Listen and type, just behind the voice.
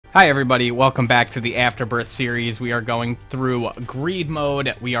Hi everybody, welcome back to the Afterbirth series. We are going through Greed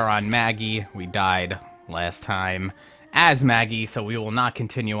Mode. We are on Maggie. We died last time as Maggie, so we will not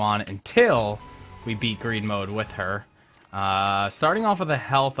continue on until we beat Greed Mode with her. Starting off with a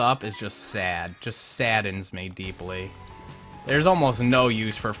health up is just sad. Just saddens me deeply. There's almost no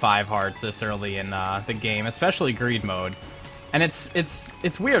use for 5 hearts this early in the game, especially Greed Mode. And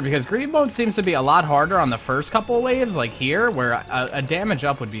it's weird because Greed Mode seems to be a lot harder on the first couple of waves, like here, where a damage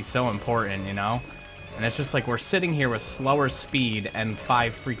up would be so important, you know? And it's just like we're sitting here with slower speed and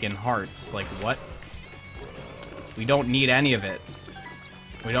 5 freaking hearts. Like, what? We don't need any of it.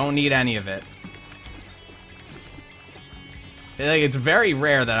 We don't need any of it. Like, it's very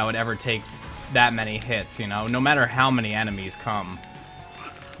rare that I would ever take that many hits, you know? No matter how many enemies come.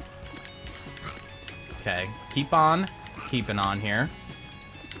 Okay, keep on. Keeping on here.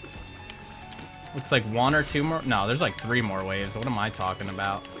 Looks like 1 or 2 more. No, there's like 3 more waves. What am I talking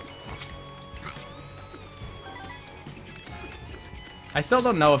about? I still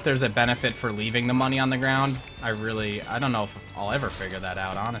don't know if there's a benefit for leaving the money on the ground. I don't know if I'll ever figure that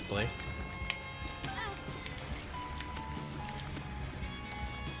out, honestly.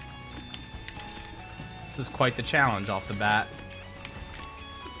 This is quite the challenge off the bat.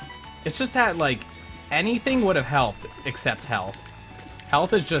 It's just that, like, anything would have helped except health.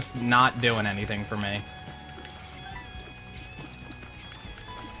 Health is just not doing anything for me.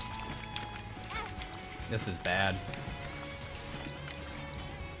 This is bad.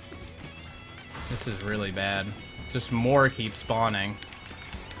 This is really bad. Just more keep spawning.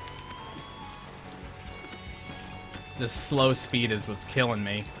 This slow speed is what's killing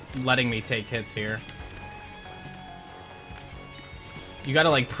me, letting me take hits here. You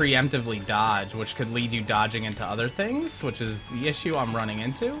gotta, like, preemptively dodge, which could lead you dodging into other things, which is the issue I'm running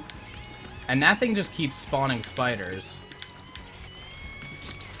into. And that thing just keeps spawning spiders.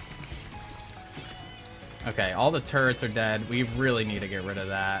 Okay, all the turrets are dead. We really need to get rid of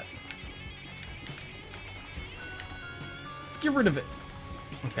that. Get rid of it.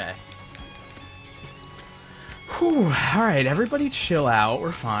 Okay. Whew, alright, everybody chill out.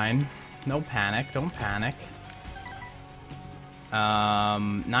 We're fine. No panic. Don't panic.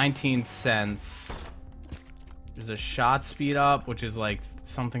 19 cents. There's a shot speed up, which is like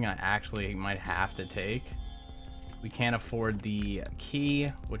something I actually might have to take. We can't afford the key,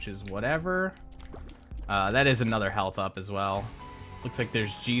 which is whatever. That is another health up as well. Looks like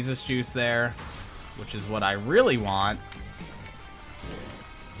there's Jesus juice there, which is what I really want.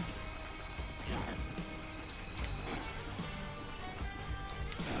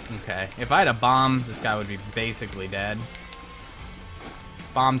 Okay, if I had a bomb, this guy would be basically dead.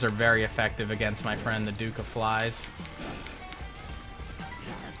 Bombs are very effective against my friend, the Duke of Flies.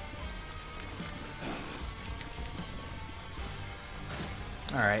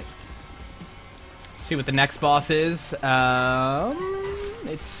 Alright. See what the next boss is.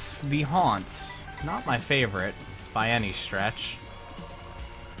 It's the Haunts. Not my favorite, by any stretch.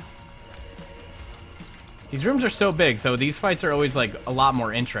 These rooms are so big, so these fights are always, like, a lot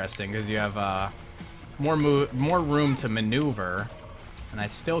more interesting, because you have, more room to maneuver. And I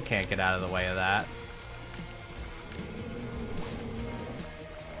still can't get out of the way of that.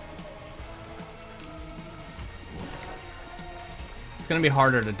 It's gonna be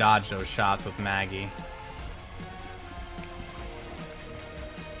harder to dodge those shots with Maggie.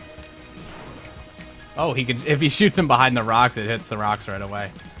 Oh, he could, if he shoots him behind the rocks, it hits the rocks right away.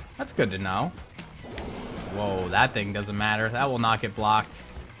 That's good to know. Whoa, that thing doesn't matter. That will not get blocked.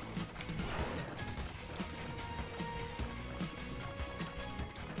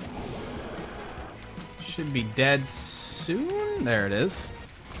 Should be dead soon. There it is.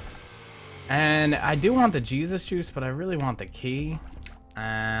 And I do want the Jesus juice, but I really want the key.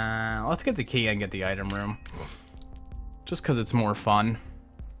 Let's get the key and get the item room. Just because it's more fun.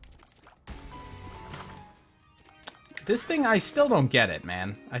 This thing, I still don't get it,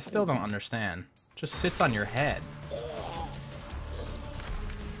 man. I still don't understand. Just sits on your head.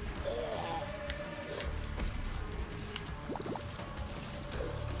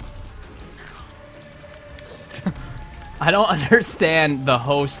 I don't understand the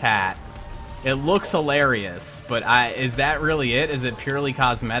host hat. It looks hilarious, but is that really it? Is it purely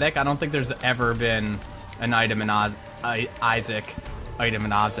cosmetic? I don't think there's ever been an item in Isaac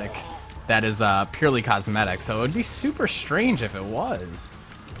that is purely cosmetic, so it would be super strange if it was.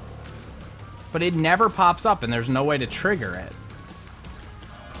 But it never pops up, and there's no way to trigger it.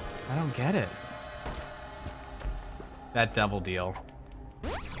 I don't get it. That devil deal.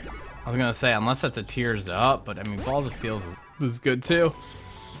 I was gonna say, unless that's a Tears Up, but I mean, Balls of Steel is good too.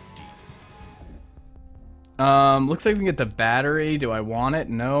 Looks like we can get the battery. Do I want it?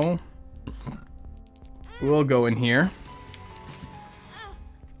 No. We'll go in here.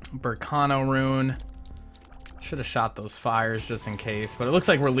 Burkano rune. Should have shot those fires just in case, but it looks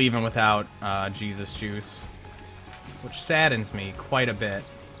like we're leaving without Jesus juice, which saddens me quite a bit.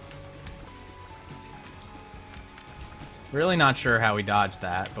 Really not sure how we dodged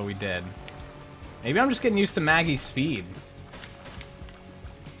that, but we did. Maybe I'm just getting used to Maggie's speed.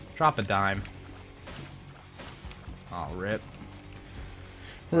 Drop a dime. Oh, rip.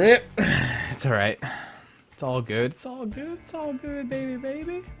 Rip. It's alright. It's all good. It's all good. It's all good,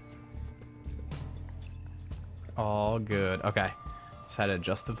 baby. All good. Okay. Just had to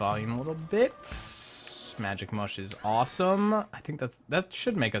adjust the volume a little bit. Magic Mush is awesome. I think that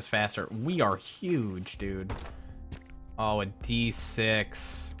should make us faster. We are huge, dude. Oh, a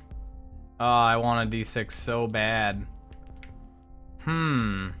D6. Oh, I want a D6 so bad.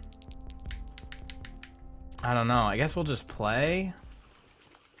 I don't know. I guess we'll just play.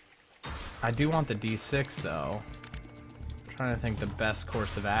 I do want the D6, though. I'm trying to think the best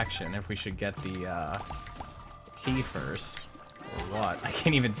course of action. If we should get the key first. Or what? I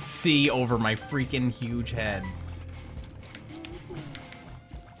can't even see over my freaking huge head.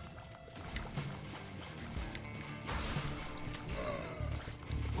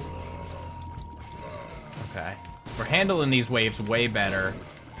 Okay. We're handling these waves way better,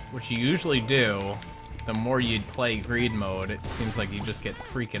 which you usually do. The more you play Greed Mode, it seems like you just get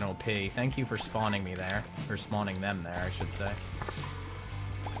freaking OP. Thank you for spawning me there. Or spawning them there, I should say.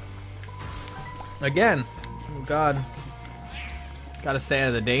 Again. Oh, God. Gotta stay out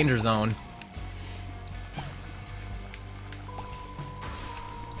of the danger zone.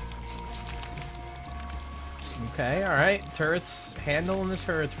 Okay, alright. Turrets, handling the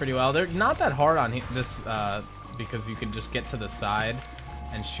turrets pretty well. They're not that hard on this, because you can just get to the side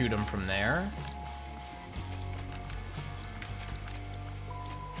and shoot them from there.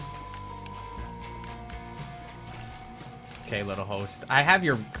 Okay, little host. I have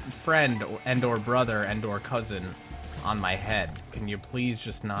your friend and/or brother and/or cousin on my head. Can you please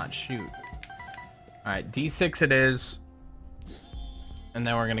just not shoot? Alright, D6 it is. And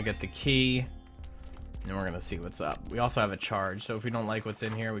then we're gonna get the key. And we're gonna see what's up. We also have a charge, so if we don't like what's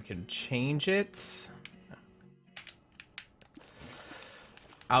in here, we can change it.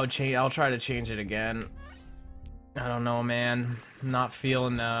 I'll try to change it again. I don't know, man. I'm not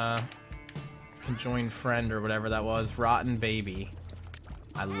feeling conjoined friend or whatever that was. Rotten Baby.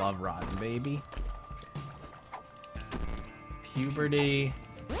 I love Rotten Baby. Puberty.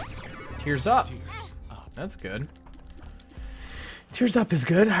 Tears Up. That's good. Tears Up is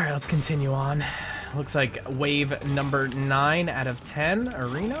good. Alright, let's continue on. Looks like wave number 9 out of 10.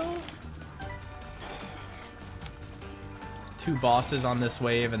 Arena. 2 bosses on this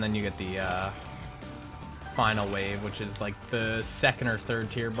wave, and then you get the final wave, which is like the 2nd or 3rd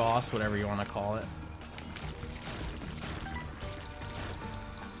tier boss, whatever you want to call it.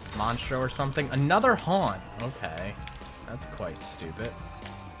 Monstro or something. Another haunt. Okay. That's quite stupid.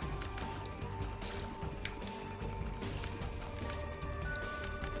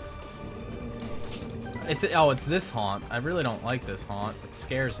 It's this haunt. I really don't like this haunt. It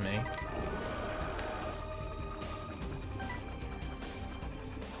scares me.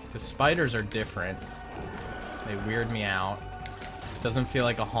 The spiders are different. They weird me out. Doesn't feel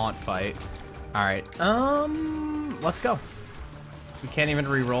like a haunt fight. Alright, let's go. We can't even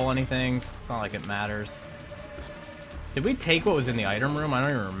re-roll anything, so it's not like it matters. Did we take what was in the item room? I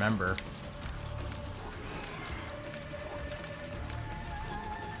don't even remember.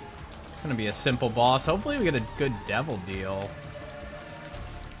 It's gonna be a simple boss. Hopefully we get a good devil deal.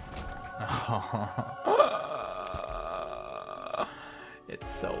 It's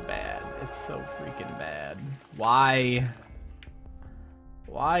so bad. It's so freaking bad. Why?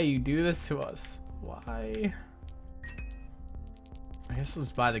 Why you do this to us? Why? I guess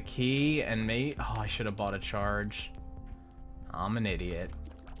let's buy the key and maybe... Oh, I should have bought a charge. I'm an idiot.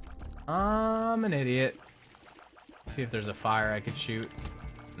 I'm an idiot. See if there's a fire I could shoot.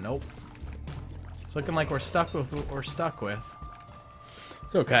 Nope. It's looking like we're stuck with what we're stuck with.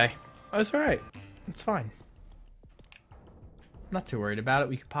 It's okay. It's alright. It's fine. Not too worried about it.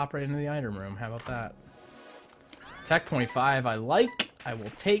 We could pop right into the item room. How about that? Tech 25 I like. I will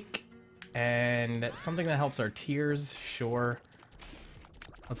take. And something that helps our tiers. Sure.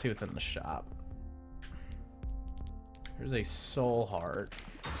 Let's see what's in the shop. There's a soul heart.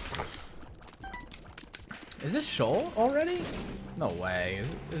 Is this Shoal already? No way.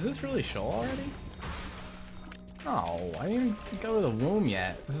 Is this really Shoal already? Oh, I didn't even go to the womb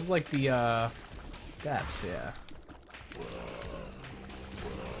yet. This is like the depths, yeah.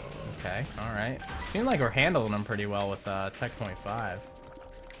 Okay, alright. Seems like we're handling them pretty well with Tech Point 5,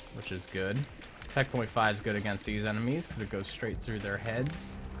 which is good. Tech Point 5 is good against these enemies because it goes straight through their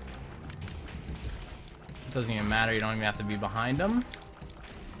heads. It doesn't even matter, you don't even have to be behind them.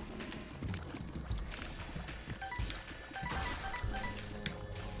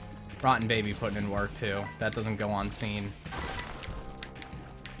 Rotten Baby putting in work too. That doesn't go unseen.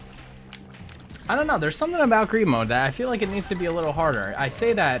 I don't know, there's something about Greed Mode that I feel like it needs to be a little harder. I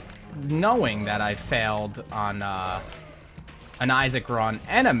say that knowing that I failed on an Isaac run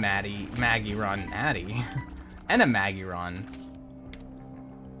and a Maggie run, and a Maggie run.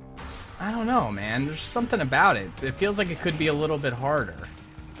 I don't know, man. There's something about it. It feels like it could be a little bit harder.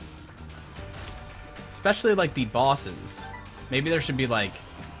 Especially like the bosses. Maybe there should be like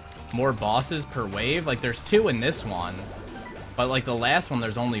more bosses per wave. Like there's 2 in this one, but like the last one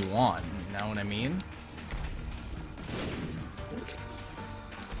there's only 1. You know what I mean?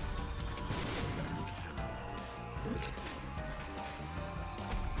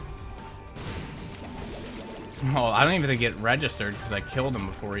 Oh, I don't even think it registered because I killed him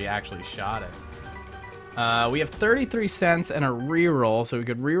before he actually shot it. We have 33 cents and a reroll, so we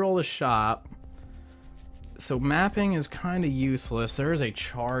could reroll the shop. So mapping is kind of useless. There is a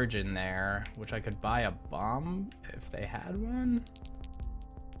charge in there, which I could buy a bomb if they had one.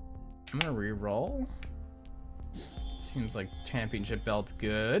 I'm gonna reroll. Seems like championship belt's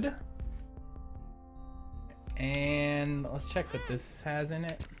good. And let's check what this has in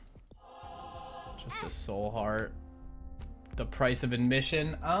it. Just a soul heart. The price of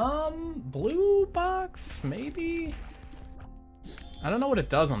admission. Blue box, maybe? I don't know what it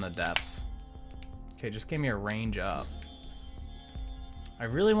does on the depths. Okay, just give me a range up. I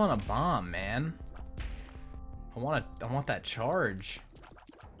really want a bomb, man. I want that charge.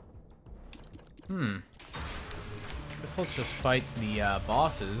 Guess let's just fight the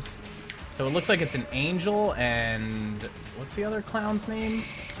bosses. So it looks like it's an angel and what's the other clown's name?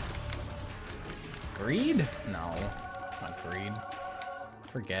 Greed? No, not Greed.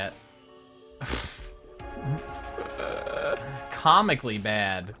 Forget. Comically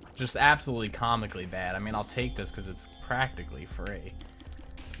bad. Just absolutely comically bad. I mean, I'll take this because it's practically free.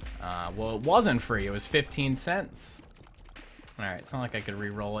 Well, it wasn't free. It was 15 cents. Alright, it's not like I could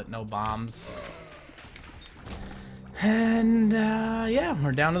re-roll it. No bombs. And, yeah,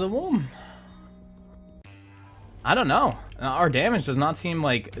 we're down to the womb. I don't know. Our damage does not seem,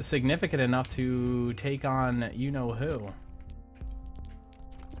 like, significant enough to take on you-know-who.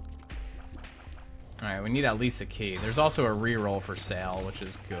 Alright, we need at least a key. There's also a reroll for sale, which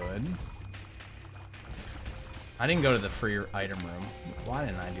is good. I didn't go to the free item room. Why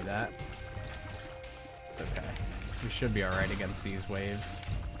didn't I do that? It's okay. We should be alright against these waves.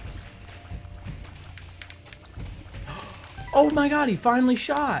 Oh my god, he finally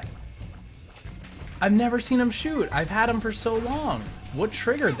shot! I've never seen him shoot. I've had him for so long. What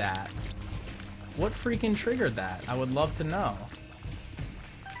triggered that? What freaking triggered that? I would love to know.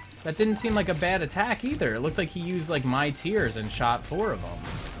 That didn't seem like a bad attack either. It looked like he used like my tears and shot 4 of them.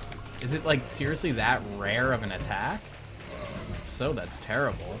 Is it like seriously that rare of an attack? So that's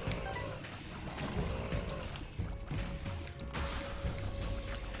terrible.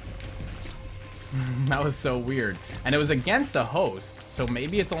 That was so weird. And it was against a host, so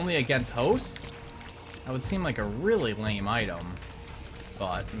maybe it's only against hosts? That would seem like a really lame item.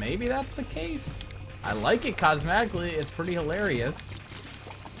 But maybe that's the case. I like it cosmetically, it's pretty hilarious.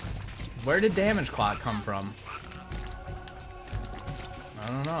 Where did damage clock come from? I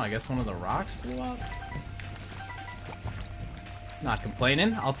don't know, I guess one of the rocks blew up? Not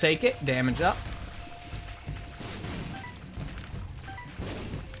complaining, I'll take it. Damage up.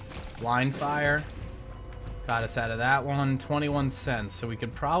 Blind fire. Got us out of that one. 21 cents, so we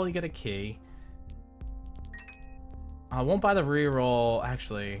could probably get a key. I won't buy the reroll.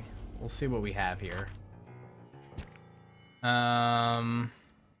 Actually, we'll see what we have here. Not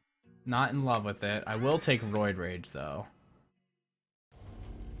in love with it. I will take Roid Rage, though.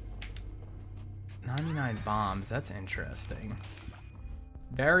 99 bombs. That's interesting.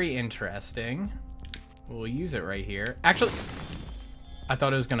 Very interesting. We'll use it right here. Actually, I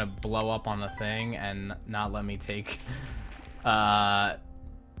thought it was going to blow up on the thing and not let me take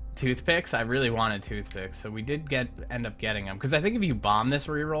toothpicks. I really wanted toothpicks, so we did end up getting them. Because I think if you bomb this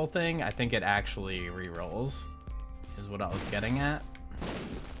reroll thing, I think it actually rerolls, is what I was getting at.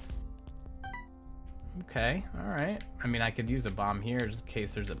 Okay, alright. I mean, I could use a bomb here just in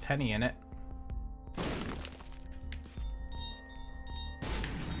case there's a penny in it.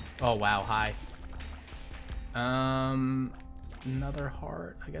 Oh, wow, hi. Another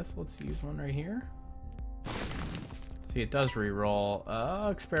heart. I guess let's use one right here. See, it does re-roll.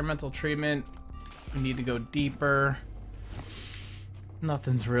 Experimental treatment. We need to go deeper.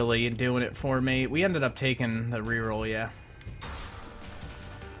 Nothing's really doing it for me. We ended up taking the re-roll, yeah.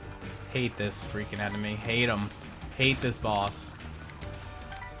 Hate this freaking enemy. Hate him. Hate this boss.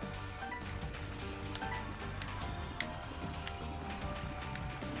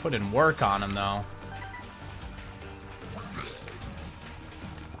 Put in work on him, though.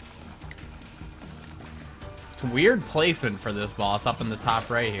 It's weird placement for this boss up in the top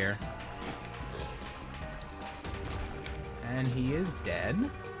right here. And he is dead.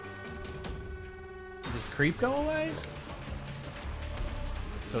 Did his creep go away?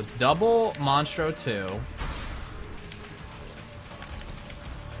 So it's double Monstro 2.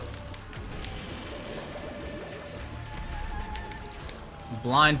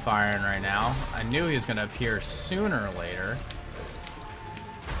 Blind firing right now. I knew he was going to appear sooner or later.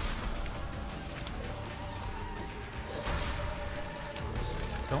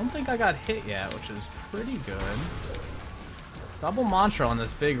 Don't think I got hit yet, which is pretty good. Double Monstro in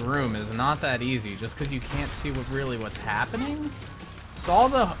this big room is not that easy, just because you can't see what's happening. Saw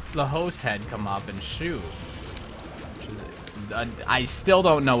the host head come up and shoot. Which is, I still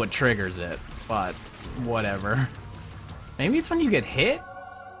don't know what triggers it, but whatever. Maybe it's when you get hit?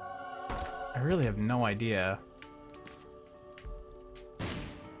 I really have no idea.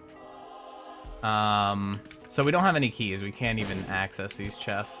 So we don't have any keys. We can't even access these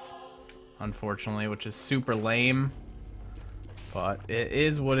chests, unfortunately, which is super lame. But it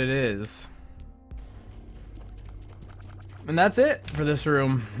is what it is. And that's it for this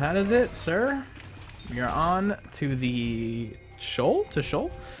room. That is it, sir. We are on to the Shoal,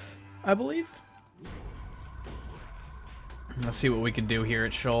 I believe. Let's see what we can do here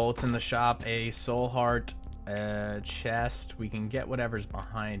at Shoal. It's in the shop. A soul heart, a chest. We can get whatever's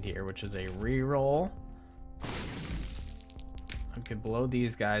behind here, which is a reroll. I could blow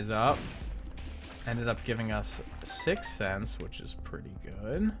these guys up. Ended up giving us 6 cents, which is pretty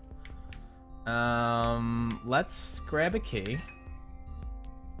good. Let's grab a key.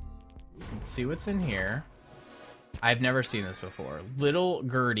 Let's see what's in here. I've never seen this before. Little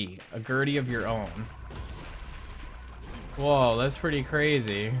Gertie. A Gertie of your own. Whoa, that's pretty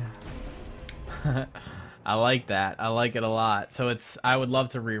crazy. I like that. I like it a lot. So it's, I would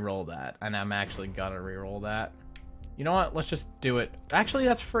love to re-roll that, and I'm actually gonna re-roll that. You know what? Let's just do it. Actually,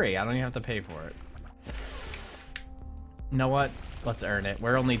 that's free. I don't even have to pay for it. You know what? Let's earn it.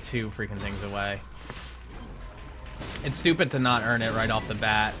 We're only 2 freaking things away. It's stupid to not earn it right off the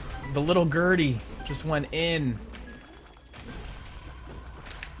bat. The little Gertie just went in.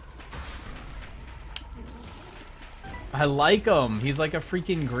 I like him. He's like a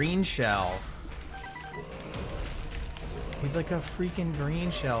freaking green shell. He's like a freaking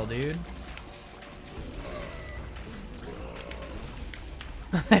green shell, dude.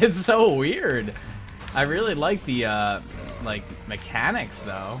 It's so weird. I really like the like mechanics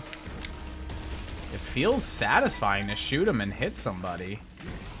though. It feels satisfying to shoot him and hit somebody.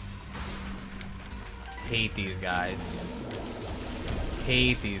 Hate these guys.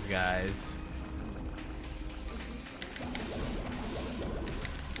 Hate these guys.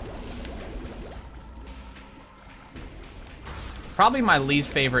 Probably my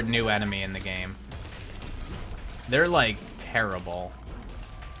least favorite new enemy in the game. They're like terrible.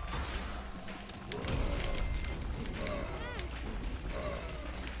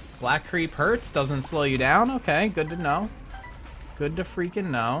 Black creep hurts, doesn't slow you down. Okay, good to know. Good to freaking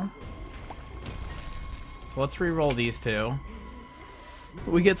know. So let's re-roll these 2.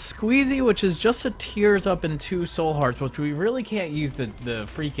 We get Squeezy, which is just a tears up and 2 soul hearts, which we really can't use the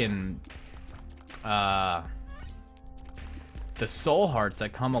freaking the soul hearts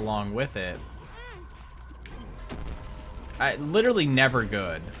that come along with it. Literally never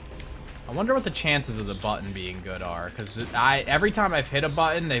good. I wonder what the chances of the button being good are, because every time I've hit a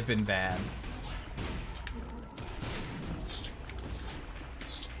button, they've been bad.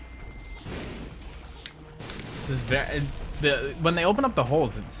 This is very... when they open up the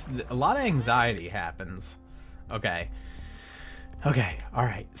holes, a lot of anxiety happens. Okay. Okay,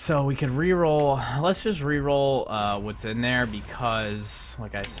 alright. So we could re-roll... Let's just re-roll what's in there, because,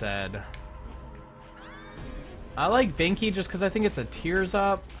 like I said... I like Binky just because I think it's a tears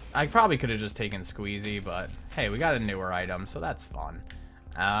up. I probably could have just taken Squeezy, but hey, we got a newer item, so that's fun.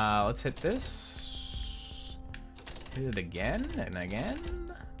 Let's hit this. Hit it again and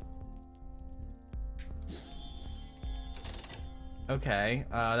again. Okay,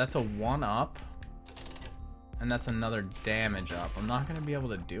 that's a 1-up. And that's another damage up. I'm not going to be able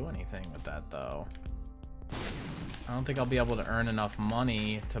to do anything with that, though. I don't think I'll be able to earn enough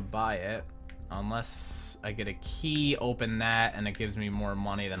money to buy it. Unless I get a key, open that, and it gives me more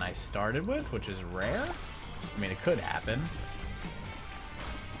money than I started with, which is rare. I mean, it could happen.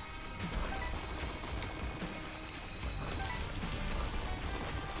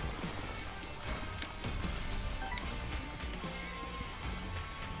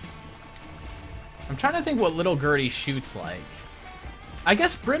 I'm trying to think what little Gertie shoots like. I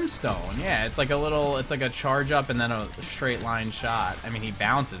guess brimstone. Yeah, it's like a little, it's like a charge up and then a straight line shot. I mean, he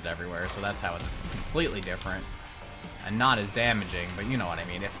bounces everywhere, so that's how it's completely different. And not as damaging, but you know what I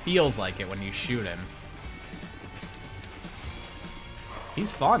mean. It feels like it when you shoot him.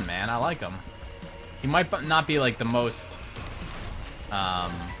 He's fun, man. I like him. He might not be like the most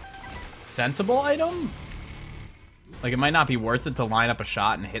sensible item. Like, it might not be worth it to line up a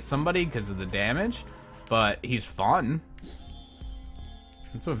shot and hit somebody because of the damage, but he's fun.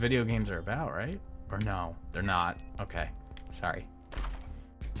 That's what video games are about, right? Or no, they're not. Okay, sorry.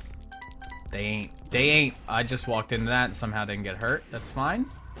 They ain't. I just walked into that and somehow didn't get hurt. That's fine.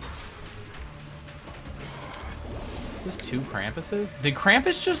 Just 2 Krampuses? Did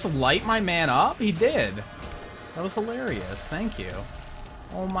Krampus just light my man up? He did. That was hilarious. Thank you.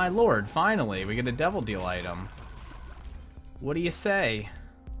 Oh my lord, finally, we get a Devil Deal item. What do you say?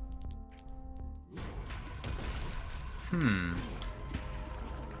 Trying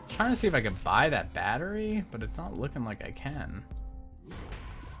to see if I could buy that battery, but it's not looking like I can.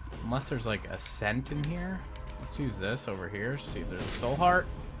 Unless there's like a scent in here. Let's use this over here. See if there's a soul heart.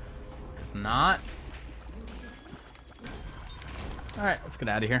 There's not. Alright, let's get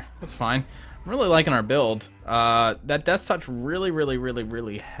out of here. That's fine. I'm really liking our build. That Death Touch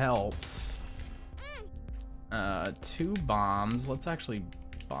really helps. 2 bombs. Let's actually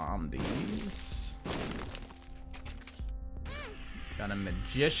bomb these. Got a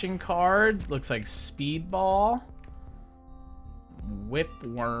Magician card. Looks like Speedball.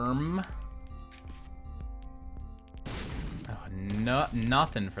 Whipworm. Oh,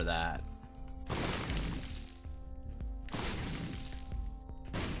 nothing for that.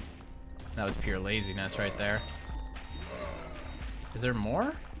 That was pure laziness right there. Is there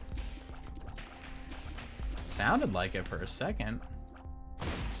more? Sounded like it for a second.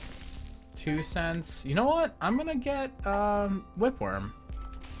 2 cents. You know what? I'm gonna get Whipworm.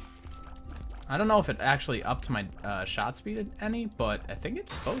 I don't know if it actually upped my shot speed any, but I think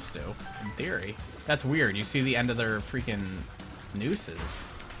it's supposed to, in theory. That's weird. You see the end of their freaking nooses.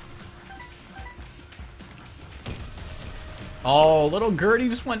 Oh, little Gertie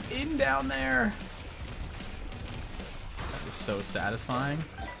just went in down there. That was so satisfying.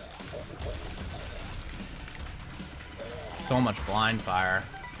 So much blind fire.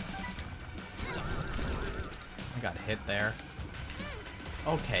 I got hit there.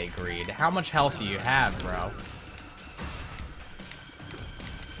 Okay, Greed. How much health do you have, bro?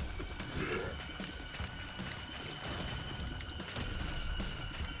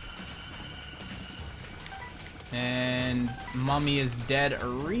 And Mummy is dead,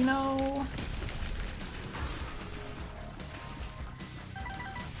 Areno.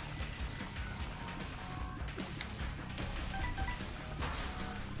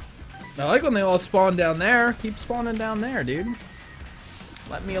 I like when they all spawn down there. Keep spawning down there, dude.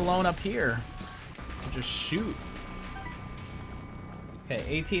 Let me alone up here. Just shoot. Okay,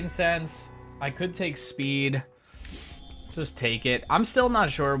 18 cents. I could take speed. Just take it. I'm still not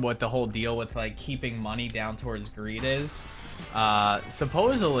sure what the whole deal with like keeping money down towards greed is.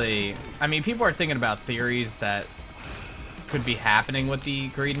 Supposedly, I mean, people are thinking about theories that could be happening with the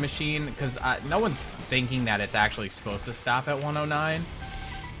greed machine, because no one's thinking that it's actually supposed to stop at 109.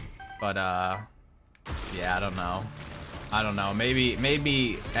 But yeah, I don't know. I don't know.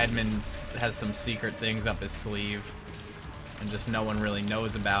 Maybe Edmonds has some secret things up his sleeve, and just no one really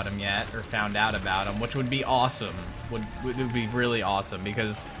knows about him yet or found out about him, which would be awesome. Would be really awesome,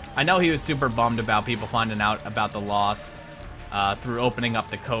 because I know he was super bummed about people finding out about the Lost through opening up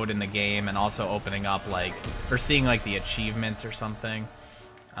the code in the game, and also opening up like, or seeing like the achievements or something.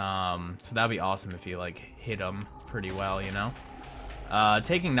 So that'd be awesome if you like hit him pretty well, you know.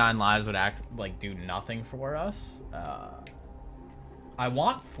 Taking 9 lives would do nothing for us. I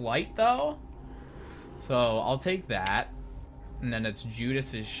want flight though, so I'll take that. And then it's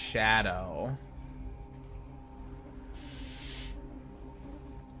Judas's Shadow.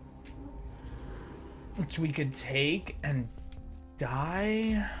 Which we could take and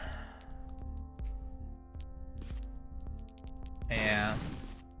die. Yeah.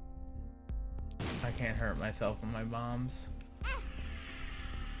 I can't hurt myself with my bombs.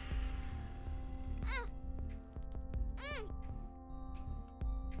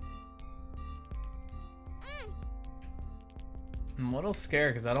 I'm a little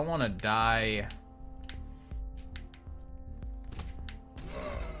scared because I don't want to die.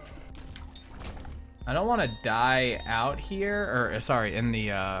 I don't want to die out here, or sorry, in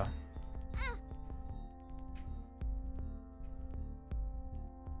the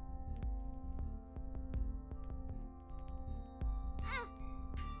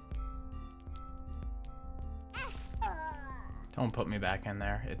Don't put me back in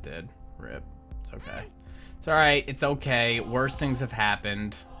there. It did. Rip. It's okay. It's alright. It's okay. Worse things have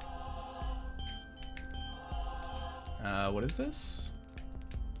happened. What is this?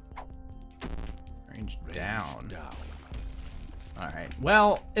 Range down. Alright.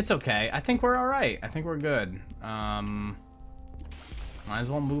 Well, it's okay. I think we're alright. I think we're good. Might as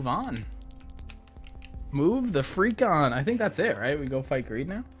well move on. Move the freak on. I think that's it, right? We go fight Greed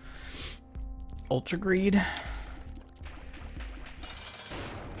now? Ultra Greed.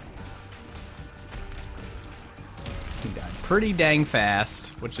 He died pretty dang fast,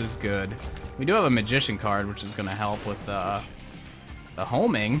 which is good. We do have a Magician card, which is going to help with the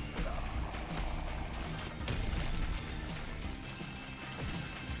homing.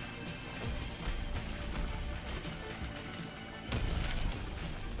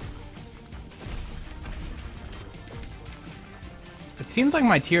 It seems like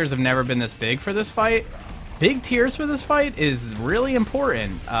my tiers have never been this big for this fight. Big tiers for this fight is really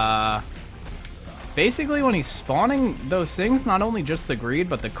important. Basically, when he's spawning those things, not only just the greed,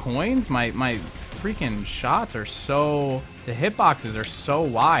 but the coins, my freaking shots are so... The hitboxes are so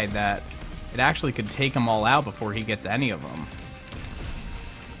wide that it actually could take them all out before he gets any of them.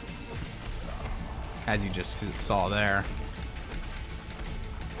 As you just saw there.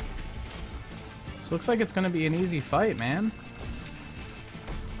 This looks like it's going to be an easy fight, man.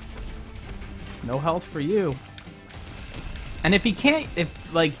 No health for you. And if he can't,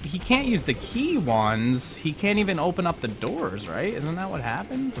 he can't use the key ones, he can't even open up the doors, right? Isn't that what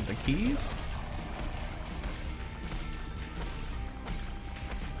happens with the keys?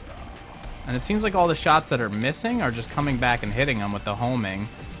 And it seems like all the shots that are missing are just coming back and hitting him with the homing.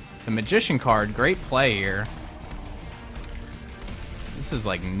 The Magician card, great play here. This is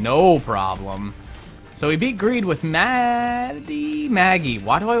like no problem. So we beat Greed with Maggie.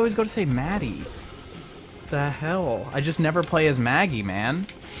 Why do I always go to say Maddie? The hell? I just never play as Maggie, man.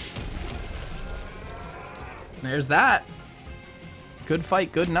 There's that. Good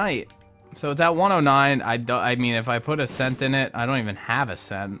fight, good night. So it's at 109. I mean, if I put a cent in it, I don't even have a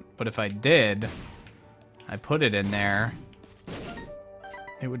cent. But if I did, I put it in there,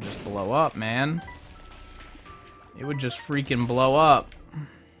 it would just blow up, man. It would just freaking blow up.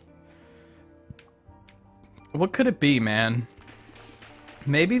 What could it be, man?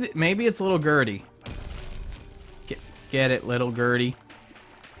 Maybe it's little Gertie. Get it, little Gertie.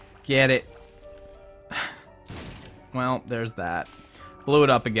 Get it. Well, there's that. Blew it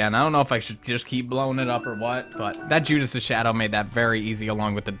up again. I don't know if I should just keep blowing it up or what, but that Judas the Shadow made that very easy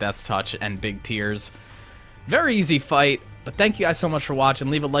along with the Death's Touch and big tears. Very easy fight, but thank you guys so much for watching.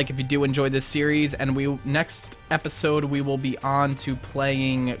 Leave a like if you do enjoy this series, and next episode we will be on to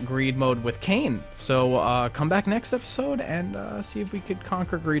playing Greed Mode with Cain. So come back next episode and see if we could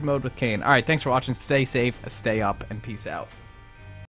conquer Greed Mode with Cain. Alright, thanks for watching. Stay safe, stay up, and peace out.